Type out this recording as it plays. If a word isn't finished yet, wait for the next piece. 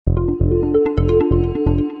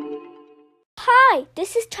Hi,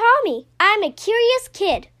 this is Tommy. I'm a curious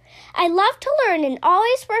kid. I love to learn and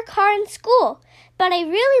always work hard in school, but I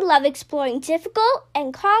really love exploring difficult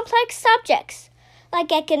and complex subjects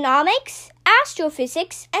like economics,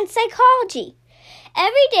 astrophysics, and psychology.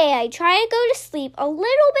 Every day I try to go to sleep a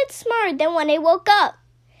little bit smarter than when I woke up.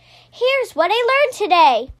 Here's what I learned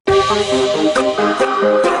today.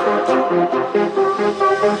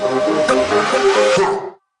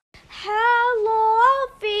 Hello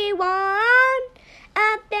everyone,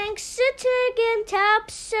 and thanks for tuning to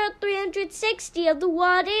episode 360 of the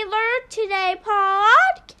What I Learned Today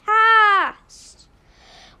podcast.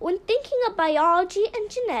 When thinking of biology and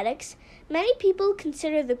genetics, many people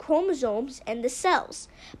consider the chromosomes and the cells,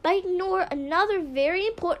 but ignore another very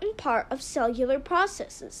important part of cellular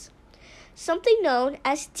processes, something known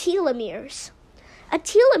as telomeres. A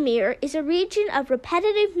telomere is a region of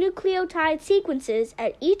repetitive nucleotide sequences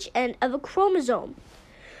at each end of a chromosome,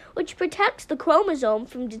 which protects the chromosome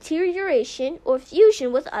from deterioration or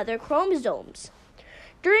fusion with other chromosomes.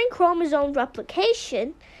 During chromosome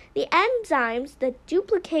replication, the enzymes that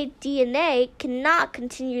duplicate DNA cannot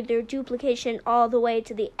continue their duplication all the way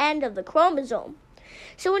to the end of the chromosome.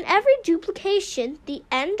 So in every duplication, the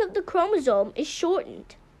end of the chromosome is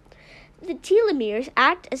shortened. The telomeres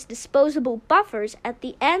act as disposable buffers at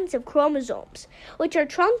the ends of chromosomes, which are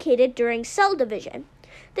truncated during cell division.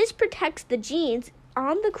 This protects the genes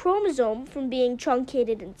on the chromosome from being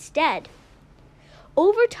truncated instead.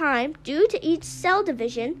 Over time, due to each cell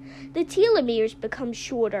division, the telomeres become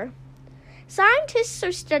shorter. Scientists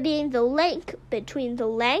are studying the link between the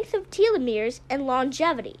length of telomeres and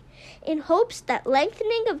longevity, in hopes that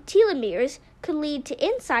lengthening of telomeres could lead to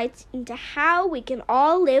insights into how we can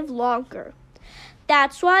all live longer.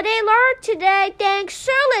 That's what I learned today. Thanks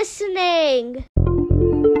for listening.